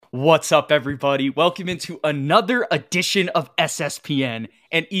What's up, everybody? Welcome into another edition of SSPN.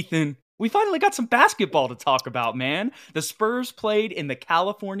 And Ethan, we finally got some basketball to talk about, man. The Spurs played in the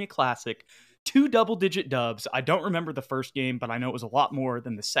California Classic. 2 double-digit dubs. I don't remember the first game, but I know it was a lot more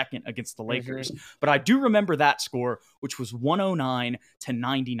than the second against the Lakers. But I do remember that score, which was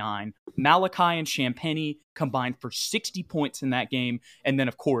 109-99. Malachi and Champagnie combined for 60 points in that game. And then,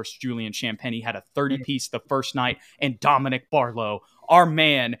 of course, Julian Champagnie had a 30-piece the first night. And Dominic Barlow, our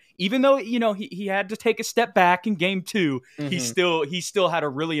man, even though, he had to take a step back in game two, he still had a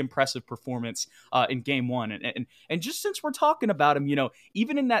really impressive performance in game one. And just since we're talking about him,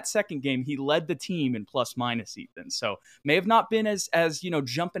 even in that second game, he led the team in plus minus, Ethan. So may have not been as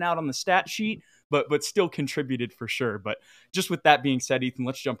jumping out on the stat sheet, but still contributed for sure. But just with that being said, Ethan,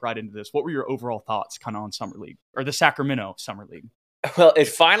 let's jump right into this. What were your overall thoughts kind of on Summer League, or the Sacramento Summer League? Well, it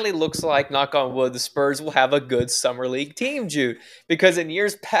finally looks like, knock on wood, the Spurs will have a good Summer League team, Jude. Because in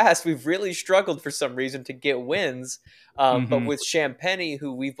years past, we've really struggled for some reason to get wins. But with Champagnie,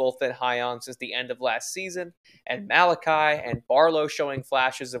 who we've both been high on since the end of last season, and Malachi and Barlow showing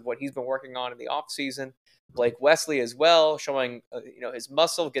flashes of what he's been working on in the offseason, Blake Wesley as well, showing his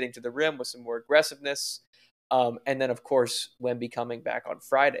muscle, getting to the rim with some more aggressiveness. And then, of course, Wemby coming back on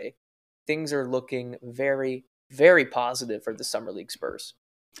Friday. Things are looking very, very positive for the Summer League Spurs.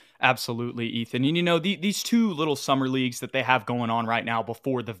 Absolutely, Ethan. And these two little summer leagues that they have going on right now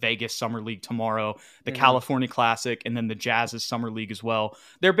before the Vegas Summer League tomorrow, the California Classic, and then the Jazz's Summer League as well,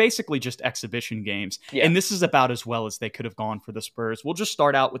 they're basically just exhibition games. Yeah. And this is about as well as they could have gone for the Spurs. We'll just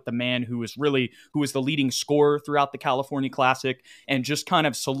start out with the man who was the leading scorer throughout the California Classic and just kind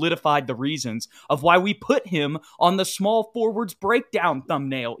of solidified the reasons of why we put him on the small forwards breakdown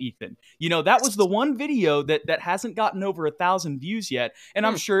thumbnail, Ethan. That was the one video that hasn't gotten over 1,000 views yet. And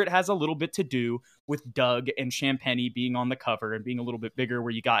I'm sure it has a little bit to do with Doug and Champagnie being on the cover and being a little bit bigger,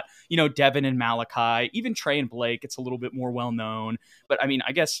 where you got, Devin and Malachi, even Trey and Blake. It's a little bit more well known. But I mean,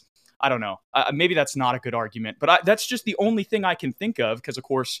 I guess, I don't know. Maybe that's not a good argument, but that's just the only thing I can think of. Because, of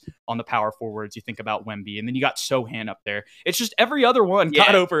course, on the power forwards, you think about Wemby, and then you got Sohan up there. It's just every other one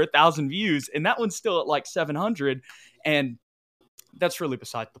got over 1,000 views, and that one's still at like 700. And that's really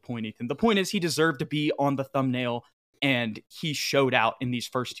beside the point, Ethan. The point is he deserved to be on the thumbnail, and he showed out in these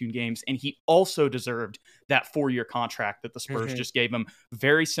first two games. And he also deserved that 4-year contract that the Spurs just gave him.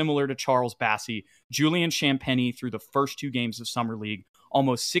 Very similar to Charles Bassey. Julian Champagnie, through the first two games of Summer League,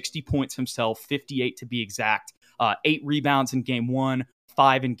 almost 60 points himself, 58 to be exact. 8 rebounds in game one,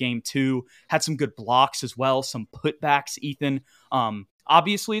 5 in game two. Had some good blocks as well, some putbacks, Ethan.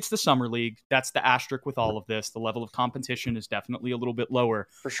 Obviously, it's the Summer League. That's the asterisk with all of this. The level of competition is definitely a little bit lower.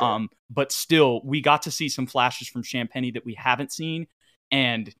 For sure. But still, we got to see some flashes from Champagnie that we haven't seen.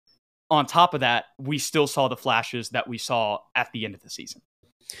 And on top of that, we still saw the flashes that we saw at the end of the season.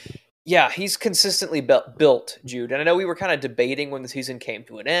 Yeah, he's consistently built, Jude. And I know we were kind of debating when the season came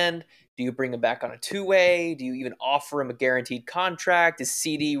to an end. Do you bring him back on a two-way? Do you even offer him a guaranteed contract? Is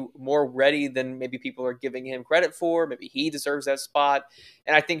CD more ready than maybe people are giving him credit for? Maybe he deserves that spot.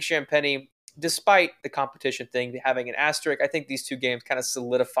 And I think Champagnie, despite the competition thing having an asterisk, I think these two games kind of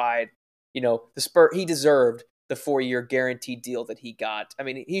solidified, the Spurs. He deserved the 4-year guaranteed deal that he got. I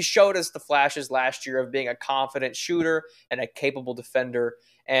mean, he showed us the flashes last year of being a confident shooter and a capable defender.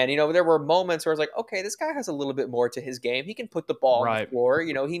 And, there were moments where I was like, okay, this guy has a little bit more to his game. He can put the ball on the floor.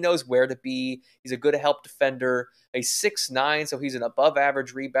 He knows where to be. He's a good help defender. He's 6'9", so he's an above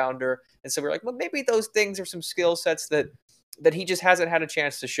average rebounder. And so we're like, well, maybe those things are some skill sets that he just hasn't had a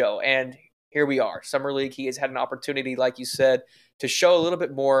chance to show. And here we are. Summer League, he has had an opportunity, like you said, to show a little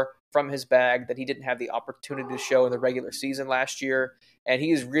bit more from his bag that he didn't have the opportunity to show in the regular season last year. And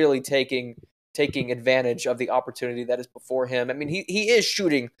he is really taking advantage of the opportunity that is before him. I mean, he is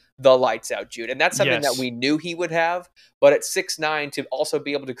shooting the lights out, Jude. And that's something that we knew he would have. But at 6'9", to also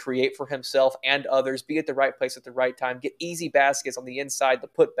be able to create for himself and others, be at the right place at the right time, get easy baskets on the inside, the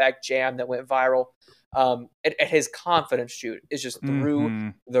putback jam that went viral. And his confidence, Jude, is just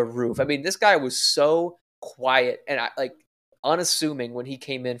through the roof. I mean, this guy was so quiet and unassuming when he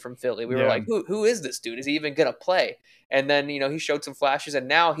came in from Philly. We were like, who is this dude? Is he even going to play? And then, he showed some flashes, and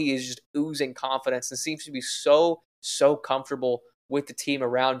now he is just oozing confidence and seems to be so comfortable with the team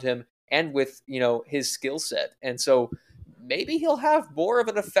around him and with, his skill set. And so maybe he'll have more of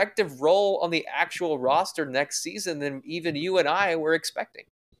an effective role on the actual roster next season than even you and I were expecting.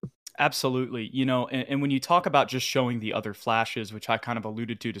 Absolutely. And when you talk about just showing the other flashes, which I kind of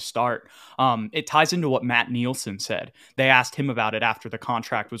alluded to start, it ties into what Matt Nielsen said. They asked him about it after the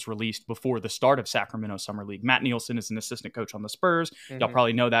contract was released before the start of Sacramento Summer League. Matt Nielsen is an assistant coach on the Spurs. Y'all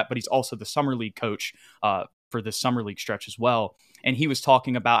probably know that, but he's also the Summer League coach for the summer league stretch as well. And he was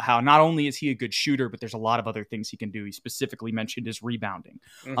talking about how not only is he a good shooter, but there's a lot of other things he can do. He specifically mentioned his rebounding.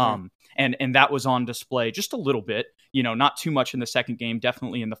 And that was on display just a little bit, not too much in the second game,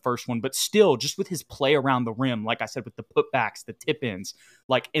 definitely in the first one, but still just with his play around the rim, like I said, with the putbacks, the tip ins,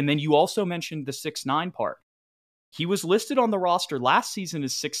 and then you also mentioned the 6'9" part. He was listed on the roster last season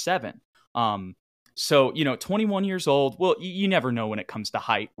as 6'7". So, 21 years old. Well, you never know when it comes to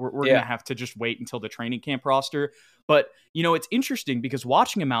height. We're going to have to just wait until the training camp roster. But, it's interesting because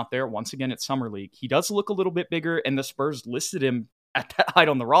watching him out there, once again at Summer League, he does look a little bit bigger, and the Spurs listed him at that height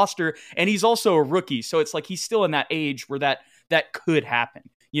on the roster. And he's also a rookie. So it's like he's still in that age where that could happen.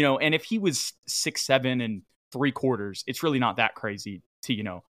 And if he was 6'7" and 3/4, it's really not that crazy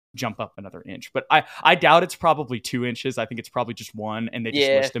to, jump up another inch. But I doubt it's probably 2 inches. I think it's probably just 1, and they just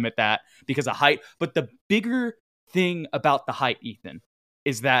list him at that because of height. But the bigger thing about the height, Ethan,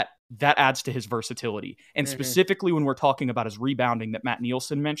 is that adds to his versatility. And specifically when we're talking about his rebounding that Matt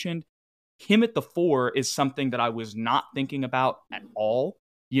Nielsen mentioned, him at the 4 is something that I was not thinking about at all,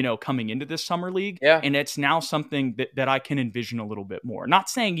 coming into this summer league. Yeah. And it's now something that I can envision a little bit more. Not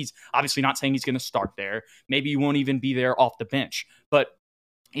saying he's going to start there. Maybe he won't even be there off the bench. But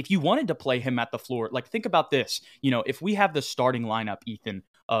if you wanted to play him at the floor, think about this, if we have the starting lineup, Ethan,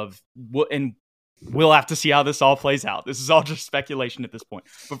 and we'll have to see how this all plays out. This is all just speculation at this point.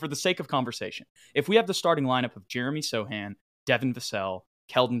 But for the sake of conversation, if we have the starting lineup of Jeremy Sohan, Devin Vassell,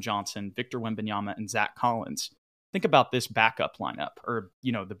 Keldon Johnson, Victor Wembanyama, and Zach Collins, think about this backup lineup or,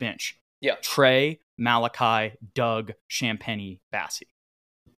 the bench. Yeah. Trey, Malachi, Doug, Champagnie, Bassey.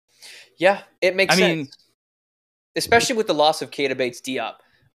 Yeah, it makes sense. Especially with the loss of Keita Bates-Diop.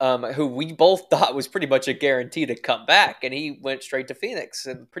 Who we both thought was pretty much a guarantee to come back, and he went straight to Phoenix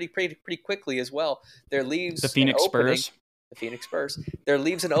and pretty quickly as well. There leaves the Phoenix Spurs. The Phoenix Spurs. There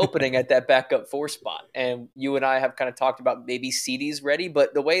leaves an opening at that backup 4 spot, and you and I have kind of talked about maybe CD's ready,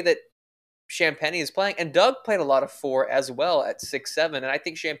 but the way that Champagnie is playing, and Doug played a lot of 4 as well at 6'7", and I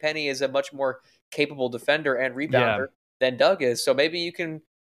think Champagnie is a much more capable defender and rebounder than Doug is. So maybe you can.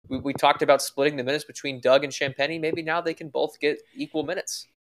 We talked about splitting the minutes between Doug and Champagnie. Maybe now they can both get equal minutes.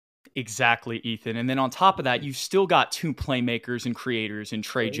 Exactly, Ethan. And then on top of that, you've still got 2 playmakers and creators in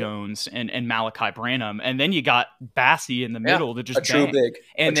Trey Jones and Malachi Branham. And then you got Bassey in the middle to just a true bang. big.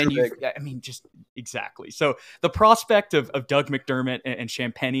 And then just exactly. So the prospect of Doug McDermott and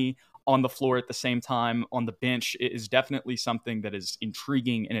Champagnie on the floor at the same time on the bench is definitely something that is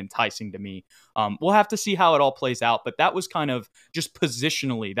intriguing and enticing to me. We'll have to see how it all plays out. But that was kind of just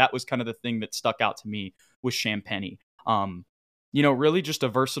positionally, that was kind of the thing that stuck out to me with Champagnie. Really just a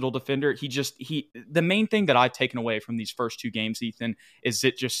versatile defender. The main thing that I've taken away from these first 2 games, Ethan, is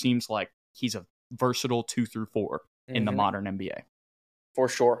it just seems like he's a versatile 2 through 4 in the modern NBA. For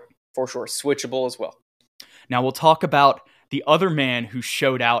sure. Switchable as well. Now we'll talk about the other man who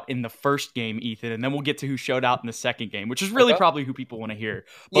showed out in the first game, Ethan, and then we'll get to who showed out in the second game, which is really probably who people want to hear.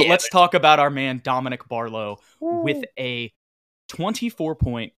 But let's talk about our man, Dominic Barlow, with a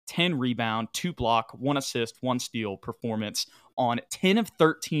 24-point, 10 rebound, 2 block, 1 assist, 1 steal performance on 10 of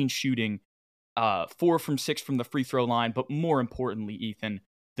 13 shooting, 4 from 6 from the free throw line. But more importantly, Ethan,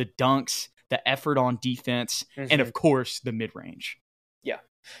 the dunks, the effort on defense, and of course, the mid-range. Yeah.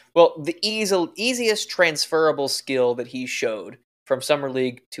 Well, the easiest transferable skill that he showed from Summer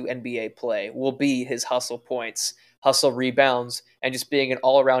League to NBA play will be his hustle points, hustle rebounds, and just being an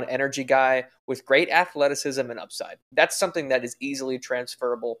all-around energy guy with great athleticism and upside. That's something that is easily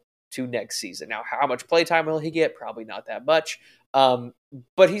transferable to next season. Now, how much playtime will he get? Probably not that much.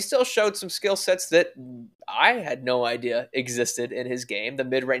 But he still showed some skill sets that I had no idea existed in his game. The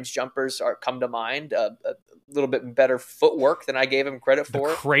mid-range jumpers come to mind. A little bit better footwork than I gave him credit for.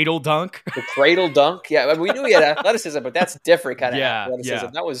 The cradle dunk. The cradle dunk. Yeah, I mean, we knew he had athleticism, but that's different kind of athleticism.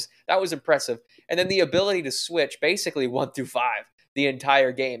 Yeah. That was impressive. And then the ability to switch basically 1 through 5 the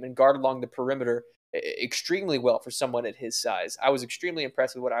entire game and guard along the perimeter extremely well for someone at his size. I was extremely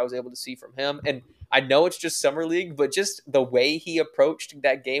impressed with what I was able to see from him. And I know it's just Summer League, but just the way he approached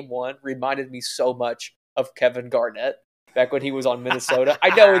that game 1 reminded me so much of Kevin Garnett back when he was on Minnesota.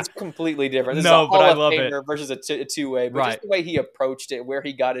 I know it's completely different. This is a Hall of Famer versus a two-way, but just the way he approached it, where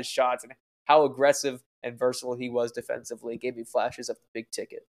he got his shots, and how aggressive and versatile he was defensively gave me flashes of the big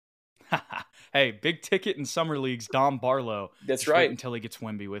ticket. Hey, big ticket in summer leagues, Dom Barlow. That's Just right. wait until he gets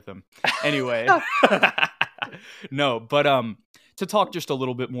Wemby with him. Anyway. No, but to talk just a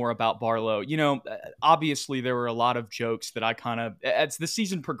little bit more about Barlow, obviously there were a lot of jokes that I kind of, as the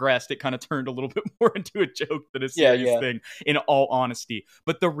season progressed, it kind of turned a little bit more into a joke than a Yeah, serious yeah. thing, in all honesty.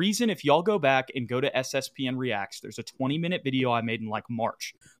 But the reason, if y'all go back and go to SSPN Reacts, there's a 20-minute video I made in like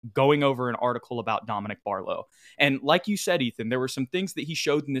March going over an article about Dominic Barlow. And like you said, Ethan, there were some things that he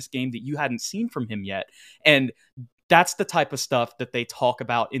showed in this game that you hadn't seen from him yet. And that's the type of stuff that they talk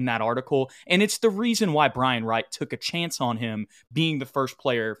about in that article. And it's the reason why Brian Wright took a chance on him being the first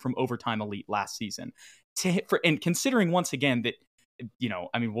player from Overtime Elite last season. And considering once again that,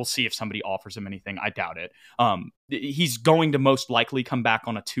 we'll see if somebody offers him anything. I doubt it. He's going to most likely come back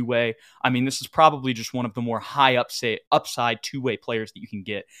on a two-way. I mean, this is probably just one of the more high upside two-way players that you can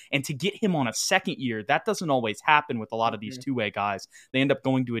get. And to get him on a second year, that doesn't always happen with a lot of these two-way guys. They end up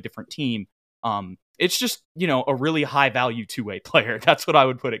going to a different team. It's just, a really high value two-way player. That's what I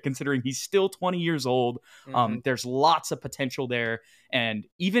would put it, considering he's still 20 years old. There's lots of potential there. And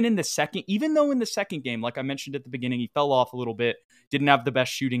even though in the second game, like I mentioned at the beginning, he fell off a little bit, didn't have the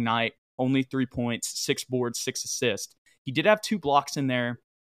best shooting night, only 3 points, 6 boards, 6 assists. He did have 2 blocks in there.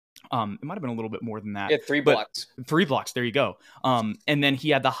 It might have been a little bit more than that. Yeah, 3 blocks. 3 blocks. There you go. And then he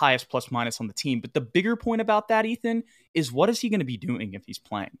had the highest plus minus on the team. But the bigger point about that, Ethan, is what is he going to be doing if he's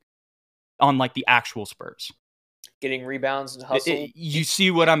playing on like the actual Spurs? Getting rebounds and hustle. You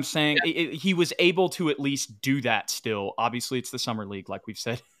see what I'm saying? Yeah. He was able to at least do that still. Obviously, it's the summer league, like we've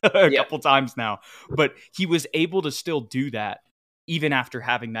said a couple times now. But he was able to still do that even after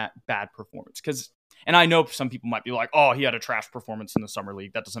having that bad performance. And I know some people might be like, oh, he had a trash performance in the summer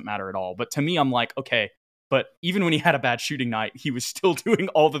league. That doesn't matter at all. But to me, I'm like, okay, but even when he had a bad shooting night, he was still doing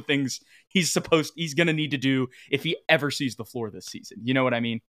all the things he's going to need to do if he ever sees the floor this season. You know what I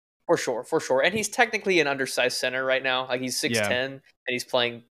mean? For sure. And he's technically an undersized center right now. Like he's 6'10", and he's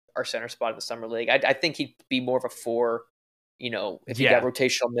playing our center spot in the summer league. I think he'd be more of a 4, if he got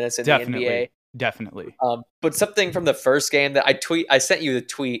rotational minutes in the NBA. Definitely. But something from the first game that I sent you the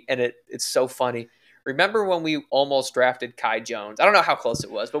tweet, and it's so funny. Remember when we almost drafted Kai Jones? I don't know how close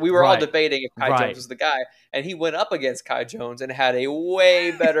it was, but we were all debating if Kai Jones was the guy, and he went up against Kai Jones and had a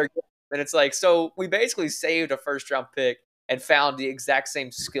way better game. And it's like, so we basically saved a first-round pick and found the exact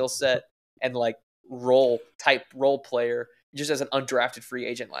same skill set and like role player just as an undrafted free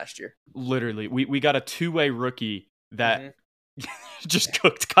agent last year. Literally, we got a two-way rookie that just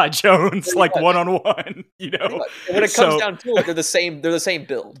cooked Kai Jones like one-on-one. And when it comes down to it, they're the same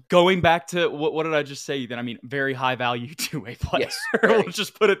build. Going back to what did I just say? Then I mean, very high value two-way player. Yes, we'll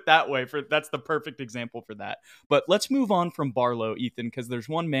just put it that way. That's the perfect example for that. But let's move on from Barlow, Ethan, because there's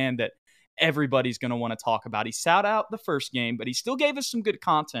one man that everybody's going to want to talk about. He sat out the first game, but he still gave us some good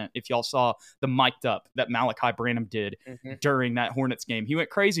content. If y'all saw the mic'd up that Malachi Branham did during that Hornets game, he went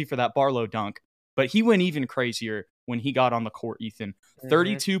crazy for that Barlow dunk, but he went even crazier when he got on the court, Ethan.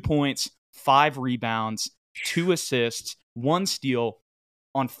 32 points, 5 rebounds, 2 assists, 1 steal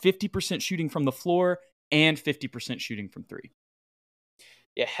on 50% shooting from the floor and 50% shooting from 3.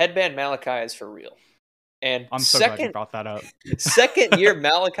 Yeah, headband Malachi is for real. And I'm so glad you brought that up. Second year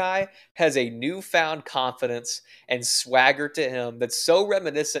Malachi has a newfound confidence and swagger to him that's so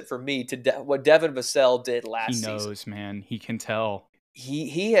reminiscent for me to what Devin Vassell did last season. He knows, man. He can tell.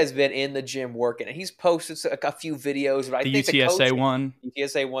 He has been in the gym working, and he's posted a few videos. But I think UTSA one.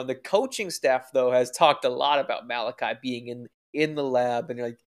 The coaching staff, though, has talked a lot about Malachi being in the lab, and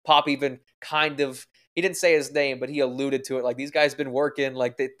like Pop even kind of, he didn't say his name, but he alluded to it. Like, these guys been working,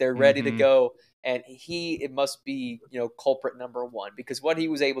 like they're ready to go. And it must be, culprit number 1, because what he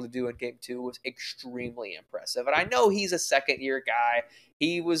was able to do in game 2 was extremely impressive. And I know he's a second-year guy.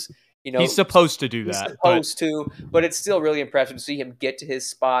 He was, he's supposed to do that. But it's still really impressive to see him get to his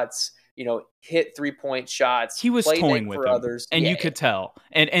spots, hit 3-point shots. He was toying with them, others. And you could tell.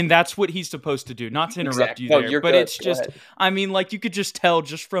 And that's what he's supposed to do. Not to interrupt you there, but it's just, I mean, like, you could just tell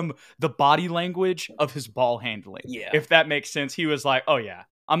just from the body language of his ball handling. Yeah. If that makes sense. He was like, oh, yeah.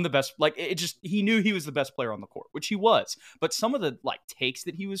 I'm the best. Like, he knew he was the best player on the court, which he was. But some of the takes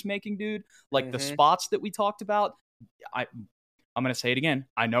that he was making, dude, like the spots that we talked about, I'm going to say it again.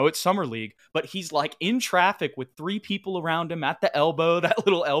 I know it's summer league, but he's like in traffic with 3 people around him at the elbow, that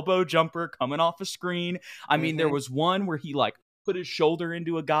little elbow jumper coming off a screen. I mean, there was one where he like put his shoulder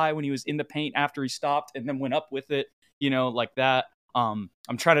into a guy when he was in the paint after he stopped and then went up with it, like that. I'm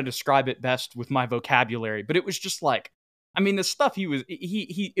trying to describe it best with my vocabulary, but it was just like, I mean, the stuff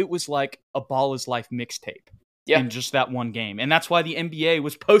it was like a Ball is Life mixtape. Yeah. in just that one game. And that's why the NBA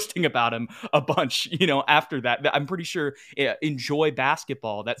was posting about him a bunch, after that. I'm pretty sure Enjoy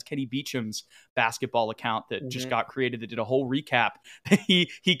Basketball, that's Kenny Beecham's basketball account that just got created, that did a whole recap.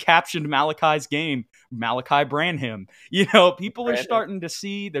 He captioned Malachi's game, Malachi Branham. People are starting to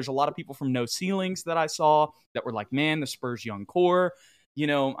see, there's a lot of people from No Ceilings that I saw that were like, man, the Spurs young core,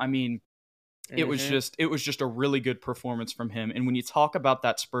 it was just a really good performance from him. And when you talk about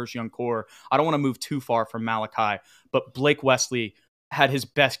that Spurs young core, I don't want to move too far from Malachi, but Blake Wesley had his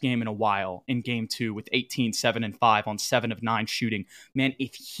best game in a while in game 2 with 18, 7, and 5 on 7 of 9 shooting. Man,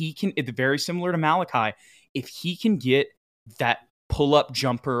 if he can, it's very similar to Malachi, if he can get that pull-up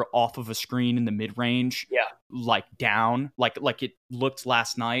jumper off of a screen in the mid-range, like down, like it looked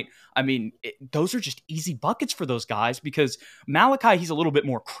last night. I mean, those are just easy buckets for those guys, because Malachi, he's a little bit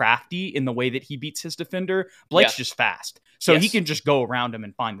more crafty in the way that he beats his defender. Blake's just fast. So he can just go around him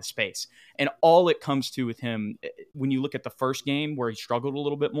and find the space. And all it comes to with him, when you look at the first game where he struggled a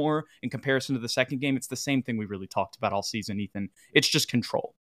little bit more in comparison to the second game, it's the same thing we really talked about all season, Ethan. It's just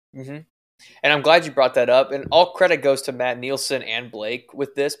control. And I'm glad you brought that up. And all credit goes to Matt Nielsen and Blake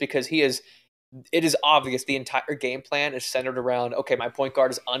with this, because it is obvious the entire game plan is centered around, okay, my point guard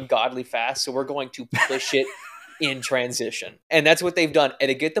is ungodly fast, so we're going to push it in transition. And that's what they've done. And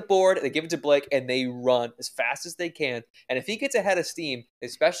they get the board, they give it to Blake, and they run as fast as they can. And if he gets ahead of steam,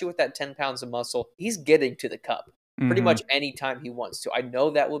 especially with that 10 pounds of muscle, he's getting to the cup pretty much any time he wants to. I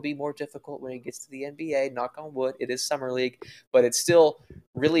know that will be more difficult when he gets to the NBA, knock on wood. It is summer league, but it's still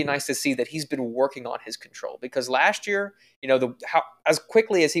really nice to see that he's been working on his control, because last year, as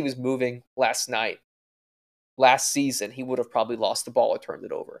quickly as he was moving last season, he would have probably lost the ball or turned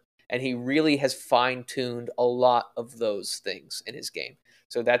it over. And he really has fine-tuned a lot of those things in his game.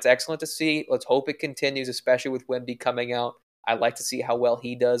 So that's excellent to see. Let's hope it continues, especially with Wemby coming out. I'd like to see how well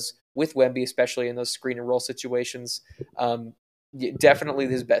he does with Wemby, especially in those screen and roll situations. Definitely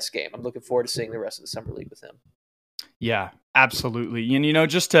his best game. I'm looking forward to seeing the rest of the summer league with him. Yeah, absolutely.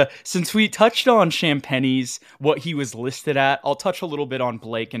 And, since we touched on Champagne's, what he was listed at, I'll touch a little bit on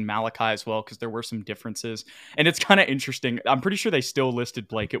Blake and Malachi as well, because there were some differences. And it's kind of interesting. I'm pretty sure they still listed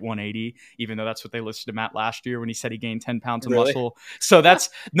Blake at 180, even though that's what they listed him at last year when he said he gained 10 pounds of muscle. So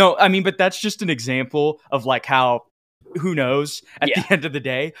but that's just an example of like how, who knows at the end of the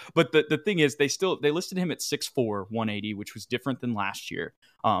day. But the thing is, they listed him at 6'4", 180, which was different than last year.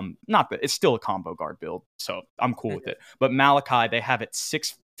 Not that it's still a combo guard build, so I'm cool with it. But Malachi, they have it 6'5".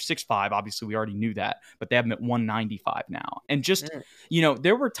 Obviously, we already knew that, but they have him at 195 now. And just,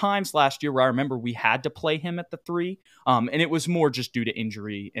 there were times last year where I remember we had to play him at the 3, and it was more just due to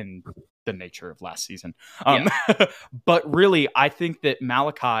injury and the nature of last season. But really, I think that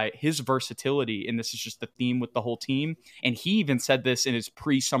Malachi, his versatility, and this is just the theme with the whole team, and he even said this in his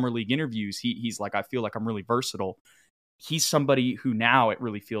pre-summer league interviews, he's like, I feel like I'm really versatile. He's somebody who now it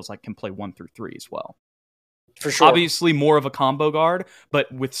really feels like can play 1 through 3 as well. For sure. Obviously more of a combo guard,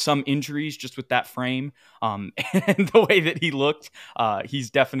 but with some injuries, just with that frame and the way that he looked,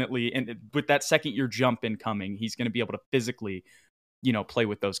 he's definitely, and with that second year jump incoming, he's going to be able to physically, play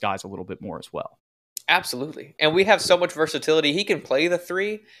with those guys a little bit more as well. Absolutely. And we have so much versatility. He can play the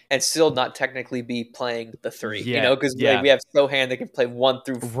 3 and still not technically be playing the 3, because we have Sohan that can play 1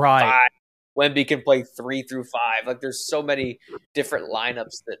 through 5. Wemby can play 3 through 5. Like, there's so many different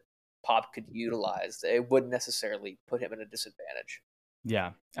lineups that Pop could utilize. It wouldn't necessarily put him in a disadvantage.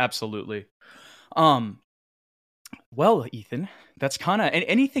 Yeah, absolutely. Well, Ethan, that's kind of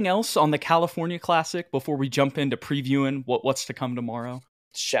anything else on the California Classic before we jump into previewing what's to come tomorrow?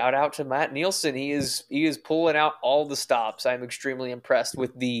 Shout out to Matt Nielsen. He is pulling out all the stops. I'm extremely impressed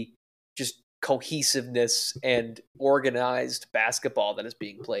with the just cohesiveness and organized basketball that is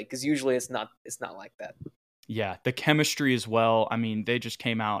being played, because usually it's not like that. Yeah, the chemistry as well. I mean, they just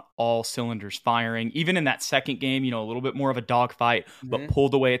came out all cylinders firing. Even in that second game, a little bit more of a dogfight, but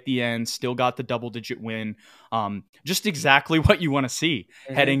pulled away at the end, still got the double-digit win. Just exactly what you want to see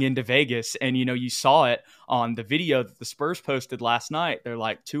heading into Vegas. And, you saw it on the video that the Spurs posted last night. They're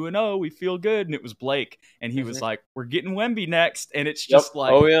like, 2-0, we feel good. And it was Blake. And he was like, we're getting Wemby next. And it's just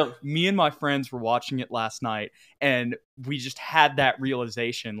me and my friends were watching it last night, and we just had that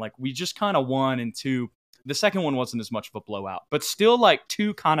realization. Like, we just kind of won, and 2, the second one wasn't as much of a blowout, but still like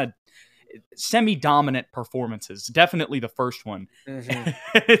 2 kind of semi-dominant performances. Definitely the first one.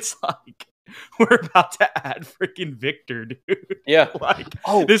 It's like, we're about to add freaking Victor, dude. Yeah.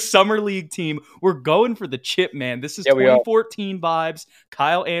 This summer league team, we're going for the chip, man. This is 2014 vibes.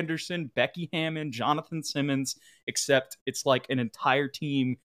 Kyle Anderson, Becky Hammond, Jonathan Simmons, except it's like an entire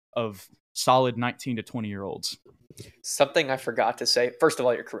team of solid 19 to 20-year-olds. Something I forgot to say. First of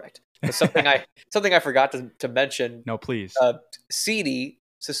all, you're correct. But something I forgot to mention. No, please. CD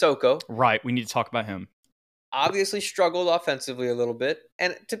Sissoko. Right, we need to talk about him. Obviously struggled offensively a little bit.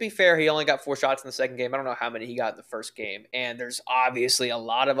 And to be fair, he only got 4 shots in the second game. I don't know how many he got in the first game. And there's obviously a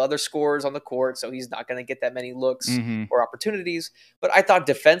lot of other scorers on the court, so he's not going to get that many looks or opportunities. But I thought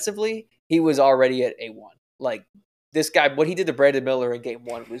defensively, he was already at A1. Like, this guy, what he did to Brandon Miller in game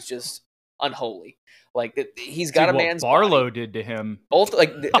 1 was just unholy. Like, he's got a man's Barlow body. did to him. Both,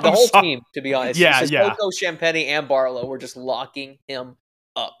 like, the whole team, to be honest. Yeah. Champagny, and Barlow were just locking him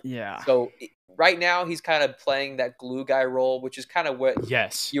up. Yeah. So right now he's kind of playing that glue guy role, which is kind of what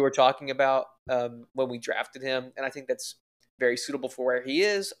you were talking about when we drafted him. And I think that's very suitable for where he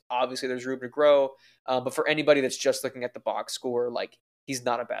is. Obviously there's room to grow. But for anybody that's just looking at the box score, like, he's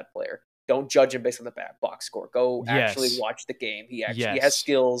not a bad player. Don't judge him based on the box score. Go actually watch the game. He actually has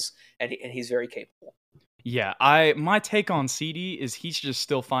skills and he's very capable. Yeah, my take on CD is he's just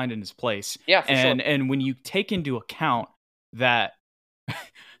still finding his place. Yeah, for sure. And when you take into account that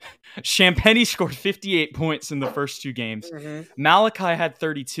Champagny scored 58 points in the first 2 games, Malachi had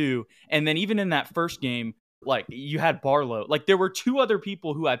 32, and then even in that first game, like, you had Barlow. Like, there were 2 other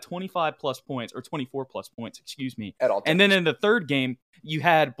people who had 25 plus points, or 24 plus points, excuse me. At all times. And then in the third game, you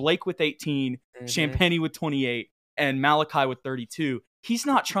had Blake with 18, Champagny with 28, and Malachi with 32. He's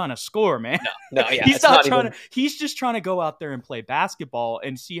not trying to score, man. No, yeah. He's not trying to. He's just trying to go out there and play basketball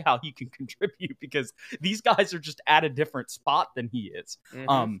and see how he can contribute, because these guys are just at a different spot than he is.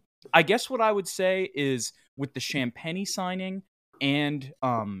 I guess what I would say is, with the Champagny signing and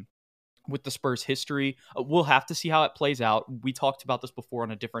with the Spurs history, we'll have to see how it plays out. We talked about this before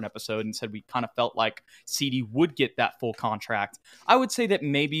on a different episode and said we kind of felt like CD would get that full contract. I would say that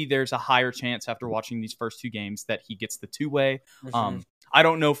maybe there's a higher chance after watching these first 2 games that he gets the 2-way. I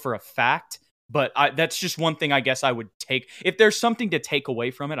don't know for a fact, but that's just one thing I guess I would take. If there's something to take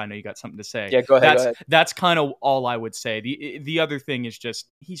away from it, I know you got something to say. Yeah, go ahead. That's kind of all I would say. The other thing is just,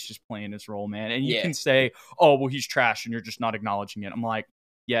 he's just playing his role, man. And you can say, oh, well, he's trash, and you're just not acknowledging it. I'm like,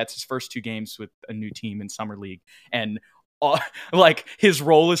 yeah, it's his first 2 games with a new team in Summer League. And like, his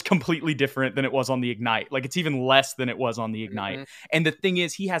role is completely different than it was on the Ignite. Like, it's even less than it was on the Ignite. And the thing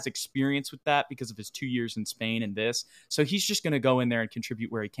is, he has experience with that because of his 2 years in Spain and this. So he's just going to go in there and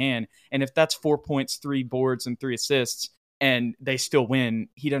contribute where he can. And if that's 4 points, 3 boards, and 3 assists, and they still win,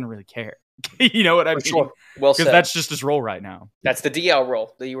 he doesn't really care. You know what I mean? Sure. Well said. Because that's just his role right now. That's the DL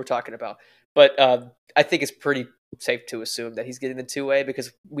role that you were talking about. But I think it's pretty safe to assume that he's getting the 2-way,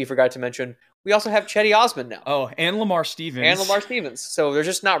 because we forgot to mention we also have Chetty Osman now. Oh, and Lamar Stevens. So there's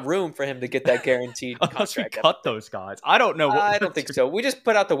just not room for him to get that guaranteed Unless contract. we cut those guys. I don't know. I don't think so. We just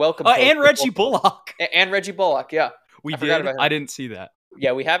put out the welcome. And Reggie Bullock. And Reggie Bullock, yeah. We did? I didn't see that.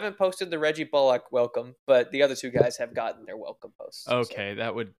 Yeah, we haven't posted the Reggie Bullock welcome, but the other 2 guys have gotten their welcome posts. Okay,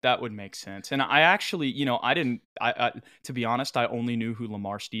 so that would make sense. And I actually, I to be honest, I only knew who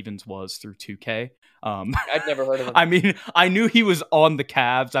Lamar Stevens was through 2K. I'd never heard of him. I mean, I knew he was on the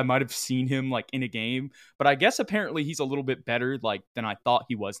Cavs. I might have seen him like in a game, but I guess apparently he's a little bit better than I thought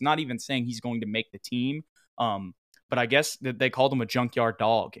he was. Not even saying he's going to make the team. But I guess that they called him a junkyard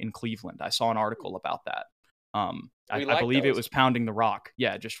dog in Cleveland. I saw an article about that. I believe it was Pounding the Rock.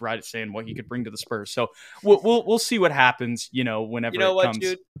 Yeah, just right, saying what he could bring to the Spurs. So we'll see what happens. Whenever it comes.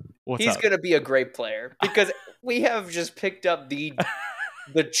 Dude? He's going to be a great player, because we have just picked up the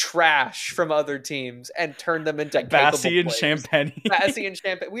trash from other teams and turned them into Bassie and Champagny. Bassie and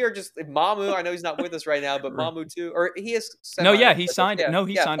Champagny. We are just Mamu. I know he's not with us right now, but Mamu too. Or he is. He signed. Yeah. No,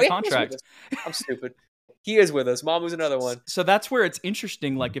 he signed a contract. I'm stupid. He is with us. Mamu's another one. So that's where it's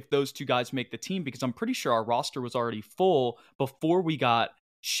interesting, like, if those 2 guys make the team, because I'm pretty sure our roster was already full before we got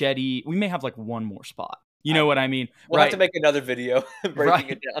Shetty. We may have like 1 more spot. You know what I mean? We'll have to make another video breaking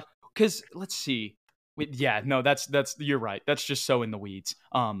it down. Because let's see. That's you're right. That's just so in the weeds.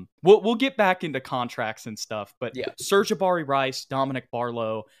 We'll get back into contracts and stuff, but Serge Abari Rice, Dominic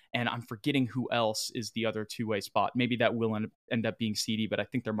Barlow, and I'm forgetting who else is the other 2-way spot. Maybe that will end up being CD, but I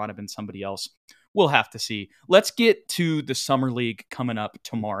think there might have been somebody else. We'll have to see. Let's get to the Summer League coming up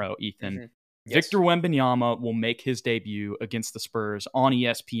tomorrow, Ethan. Yes. Victor Wembanyama will make his debut against the Spurs on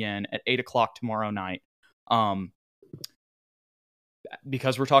ESPN at 8:00 tomorrow night.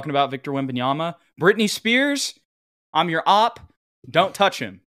 Because we're talking about Victor Wembanyama, Britney Spears, I'm your op. Don't touch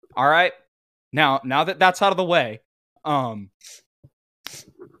him. All right. Now that that's out of the way, I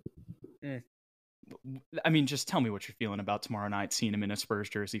mean, just tell me what you're feeling about tomorrow night, seeing him in a Spurs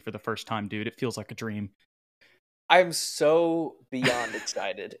jersey for the first time, dude. It feels like a dream. I'm so beyond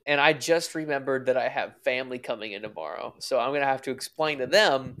excited. And I just remembered that I have family coming in tomorrow. So I'm going to have to explain to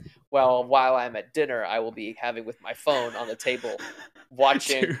them Well, while I'm at dinner, I will be having with my phone on the table,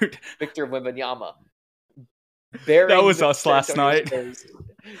 watching Dude, Victor Wembanyama that burying was the us San last Antonio night. Spurs.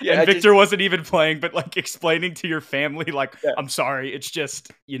 Yeah, And I just Victor wasn't even playing, but like explaining to your family, like, yeah. I'm sorry, it's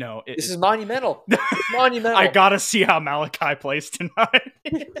just, This is monumental. It's I monumental. gotta see how Malachi plays tonight.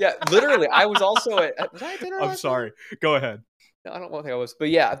 Yeah, literally. I was also was I at dinner I'm last night? sorry. Go ahead. No, I don't think I was. But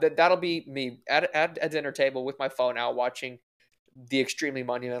yeah, that'll be me at a dinner table with my phone out watching the extremely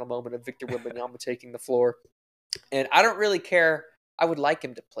monumental moment of Victor Wembanyama taking the floor. And I don't really care. I would like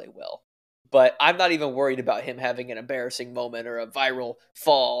him to play well. But I'm not even worried about him having an embarrassing moment or a viral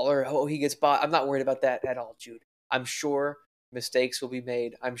fall or he gets bought. I'm not worried about that at all, Jude. I'm sure mistakes will be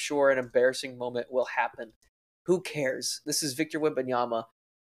made. I'm sure an embarrassing moment will happen. Who cares? This is Victor Wembanyama.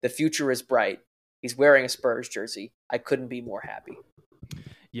 The future is bright. He's wearing a Spurs jersey. I couldn't be more happy.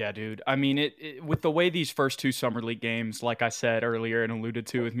 Yeah, dude. I mean, with the way these first two summer league games, like I said earlier and alluded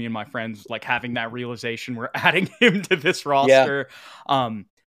to with me and my friends, like having that realization we're adding him to this Yeah, roster,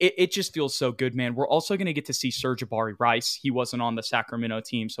 it just feels so good, man. We're also going to get to see Serge Ibaka Rice. He wasn't on the Sacramento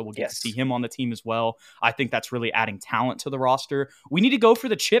team, so we'll get to see him on the team as well. I think that's really adding talent to the roster. We need to go for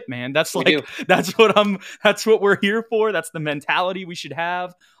the chip, man. That's that's what we're here for. That's the mentality we should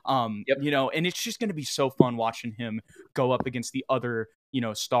have. And it's just going to be so fun watching him go up against the other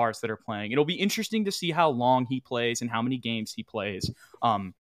stars that are playing. It'll be interesting to see how long he plays and how many games he plays.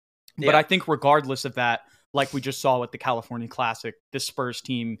 But I think regardless of that, like we just saw with the California Classic, this Spurs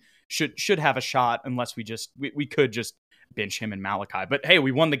team should have a shot unless we could just bench him and Malachi. But hey,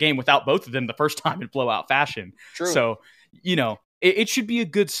 we won the game without both of them the first time in blowout fashion. True. So, it should be a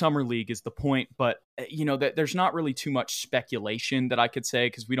good summer league is the point, but that there's not really too much speculation that I could say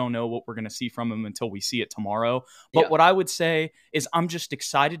because we don't know what we're going to see from him until we see it tomorrow. But what I would say is I'm just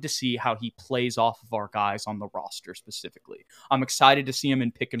excited to see how he plays off of our guys on the roster specifically. I'm excited to see him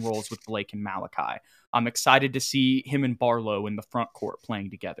in pick and rolls with Blake and Malachi. I'm excited to see him and Barlow in the front court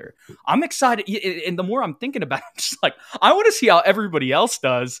playing together. I'm excited. And the more I'm thinking about it, I'm just like, I want to see how everybody else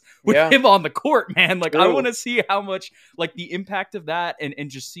does with him on the court, man. Like, I want to see how much, like, the impact of that and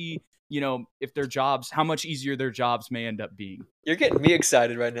just see, if their jobs, how much easier their jobs may end up being. You're getting me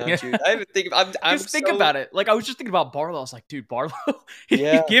excited right now, Jude. I haven't think. Think about it. Like I was just thinking about Barlow. I was like, dude, Barlow.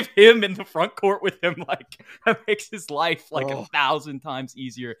 You give him in the front court with him, like that makes his life like 1,000 times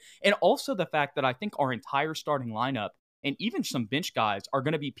easier. And also the fact that I think our entire starting lineup and even some bench guys are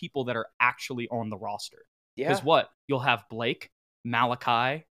going to be people that are actually on the roster. Because you'll have Blake,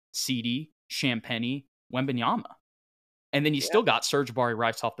 Malachi, CD, Champagnie, Wembanyama, and then you still got Serge Ibaka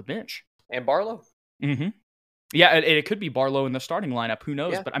Rice off the bench and Barlow. Mm-hmm. Yeah, it could be Barlow in the starting lineup. Who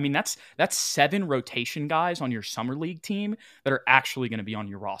knows? Yeah. But I mean, that's 7 rotation guys on your summer league team that are actually going to be on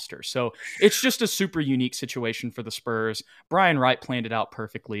your roster. So it's just a super unique situation for the Spurs. Brian Wright planned it out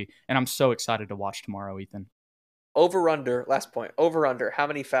perfectly, and I'm so excited to watch tomorrow, Ethan. Over/under, last point. Over/under. How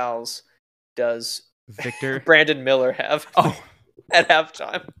many fouls does Victor Brandon Miller have at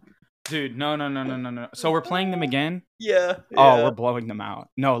halftime? Dude, no. So we're playing them again? Yeah. Oh, we're blowing them out.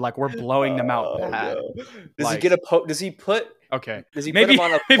 No, like we're blowing them out bad. No. Does he get a does he put Okay. Does he maybe, put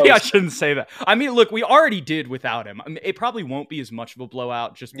him on a maybe I shouldn't say that. I mean, look, we already did without him. I mean, it probably won't be as much of a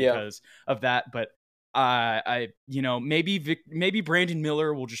blowout just because of that, but maybe Brandon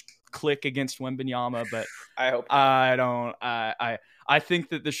Miller will just click against Wembanyama, but I hope I think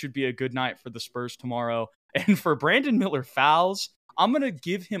that this should be a good night for the Spurs tomorrow. And for Brandon Miller fouls, I'm going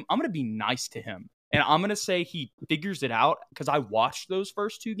to be nice to him. And I'm going to say he figures it out because I watched those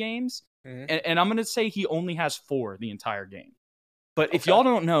first 2 games. Mm-hmm. And I'm going to say he only has 4 the entire game. But if y'all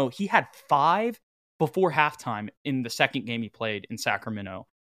don't know, he had 5 before halftime in the second game he played in Sacramento.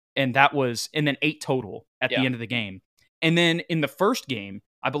 And then 8 total at the end of the game. And then in the first game,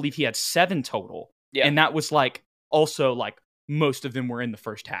 I believe he had 7 total. Yeah. And that was also most of them were in the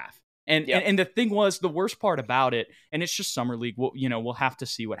first half. And the thing was, the worst part about it, and it's just summer league, we'll have to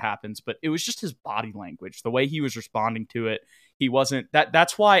see what happens, but it was just his body language, the way he was responding to it. He wasn't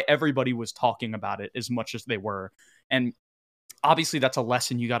that's why everybody was talking about it as much as they were. And obviously that's a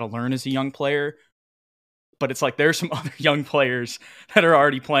lesson you got to learn as a young player, but it's like, there's some other young players that are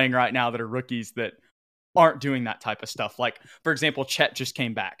already playing right now that are rookies that aren't doing that type of stuff. Like, for example, Chet just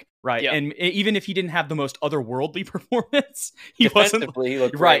came back, right? Yeah. And even if he didn't have the most otherworldly performance, he wasn't he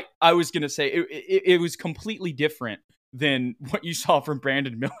looked right. I was going to say it was completely different than what you saw from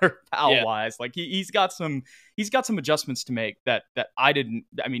Brandon Miller foul wise. Like he's got some adjustments to make that I didn't.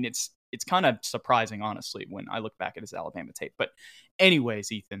 I mean, it's kind of surprising, honestly, when I look back at his Alabama tape. But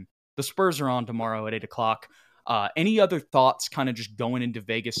anyways, Ethan, the Spurs are on tomorrow at 8:00. Any other thoughts kind of just going into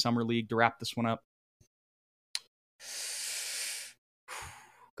Vegas Summer League to wrap this one up?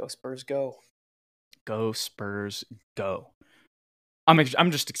 Go Spurs, go. Go Spurs, go.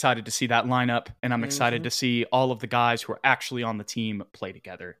 I'm just excited to see that lineup, and I'm excited to see all of the guys who are actually on the team play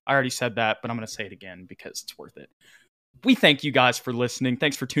together. I already said that, but I'm going to say it again because it's worth it. We thank you guys for listening.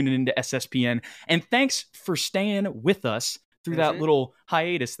 Thanks for tuning into SSPN, and thanks for staying with us through that little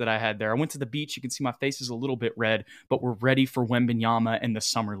hiatus that I had there. I went to the beach. You can see my face is a little bit red, but we're ready for Wembanyama and the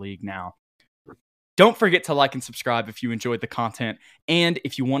Summer League now. Don't forget to like and subscribe if you enjoyed the content. And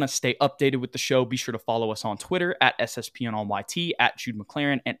if you want to stay updated with the show, be sure to follow us on Twitter at SSPNOnYT, at Jude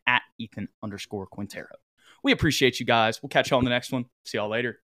McLaren, and at Ethan_Quintero. We appreciate you guys. We'll catch you on the next one. See y'all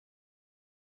later.